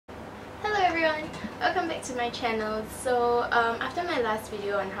everyone, welcome back to my channel. So after my last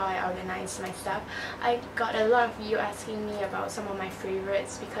video on how I organize my stuff, I got a lot of you asking me about some of my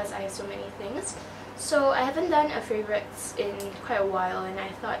favorites because I have so many things. So I haven't done a favorites in quite a while, and I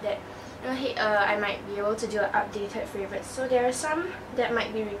thought that I might be able to do an updated favorites. So there are some that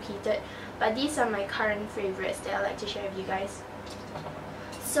might be repeated, but these are my current favorites that I like to share with you guys.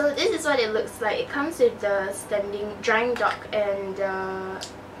 So this is what it looks like. It comes with the standing drying dock and the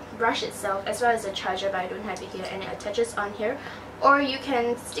brush itself, as well as the charger, but I don't have it here, and it attaches on here, or you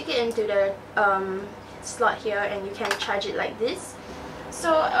can stick it into the slot here and you can charge it like this.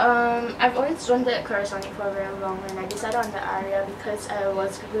 So I've always wanted a Clarisonic for very long, and I decided on the Aria because I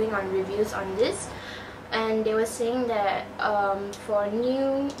was googling on reviews on this, and they were saying that for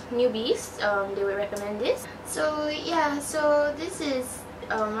newbies they would recommend this. So yeah, so this is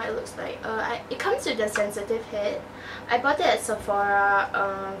what it looks like. It comes with a sensitive head. I bought it at Sephora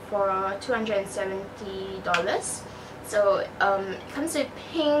for $270. So it comes with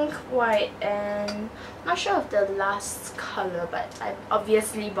pink, white, and I'm not sure of the last color, but I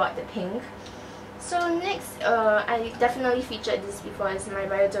obviously bought the pink. So next, I definitely featured this before, as my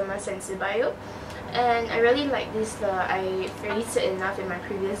Bioderma Sensibio, and I really like this. I praised it enough in my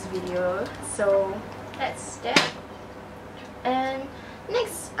previous video, so that's that. And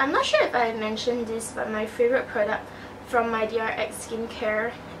next, I'm not sure if I mentioned this, but my favorite product from my DRX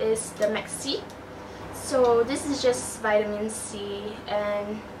skincare is the Maxi. So this is just vitamin C,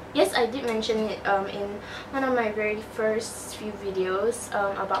 and yes, I did mention it in one of my very first few videos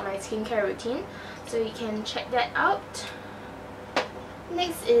about my skincare routine, so you can check that out.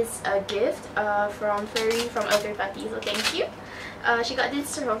 Next is a gift from Fairy from a third party, so thank you. She got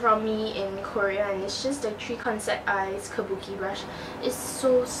this from me in Korea, and it's just the 3 Concept Eyes Kabuki brush. It's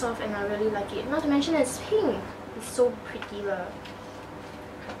so soft and I really like it. Not to mention it's pink. It's so pretty.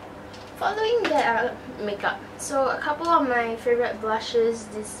 Following that are makeup. So a couple of my favorite blushes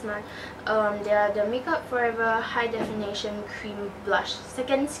this month. They are the Makeup Forever High Definition Cream Blush,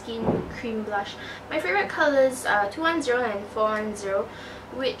 Second Skin Cream Blush. My favorite colors are 210 and 410,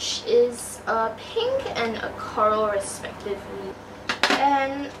 which is a pink and a coral respectively.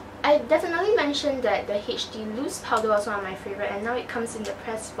 And I definitely mentioned that the HD loose powder was one of my favorite, and now it comes in the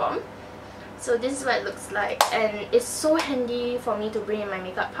pressed form. So this is what it looks like, and it's so handy for me to bring in my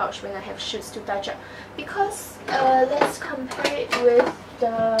makeup pouch when I have shoots to touch up, because let's compare it with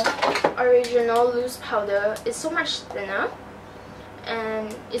the original loose powder. It's so much thinner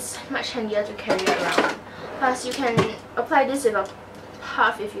and it's much handier to carry around. Plus you can apply this with a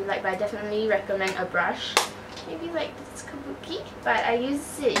puff if you like, but I definitely recommend a brush. Maybe like this Kabuki, but I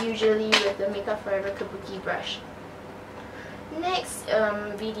use it usually with the Makeup Forever Kabuki brush. Next,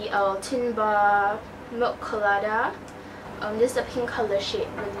 VDL Tin Bar Milk Colada. This is the pink color shade.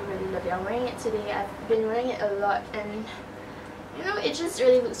 Really love it. I'm wearing it today. I've been wearing it a lot, and you know, it just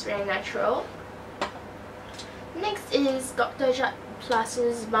really looks very natural. Next is Dr.jart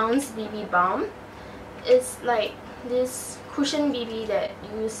Plus's Bounce BB Balm. It's like this cushion BB that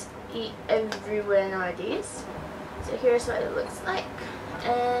you eat everywhere nowadays. So here's what it looks like,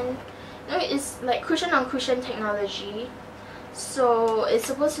 and you know, it's like cushion on cushion technology. So it's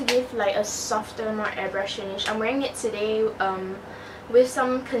supposed to give like a softer, more airbrush finish. I'm wearing it today with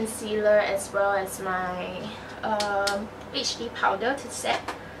some concealer as well as my HD powder to set.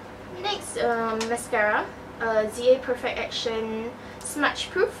 Next, mascara, ZA Perfect Action Smudge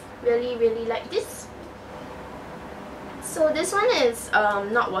Proof. Really like this. So this one is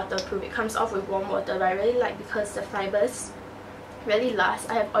not waterproof. It comes off with warm water, but I really like because the fibers really last.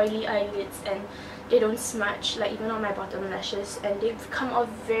 I have oily eyelids and they don't smudge, like even on my bottom lashes, and they come off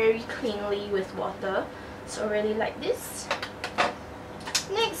very cleanly with water, so I really like this.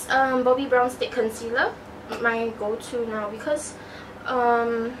 Next, Bobbi Brown Stick Concealer, my go-to now, because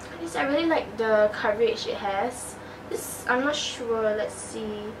I really like the coverage it has. This, I'm not sure, let's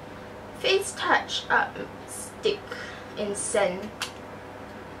see, Face Touch Up Stick in Sand.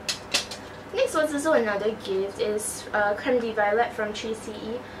 Next was also another gift, is Creme de Violet from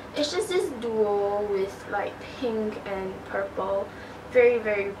 3CE. It's just this duo with like pink and purple. Very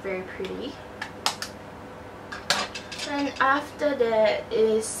pretty. And after that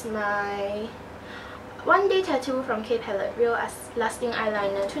is my One Day Tattoo from K Palette Real Lasting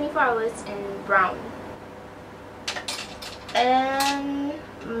Eyeliner, 24 hours in brown. And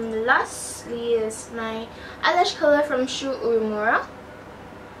lastly is my eyelash color from Shu Uemura.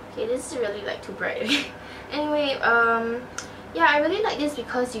 Okay, this is really like too bright. Anyway, yeah, I really like this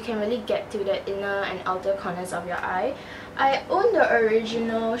because you can really get to the inner and outer corners of your eye. I own the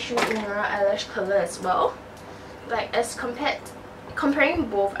original Shu Uemura eyelash color as well. Like as compared comparing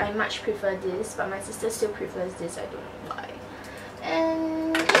both, I much prefer this, but my sister still prefers this. I don't know why.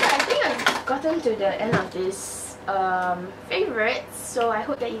 And yeah, I think I've gotten to the end of this favorites, so I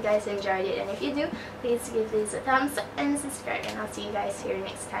hope that you guys enjoyed it, and if you do, please give this a thumbs up and subscribe, and I'll see you guys here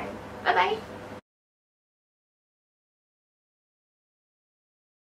next time. Bye bye.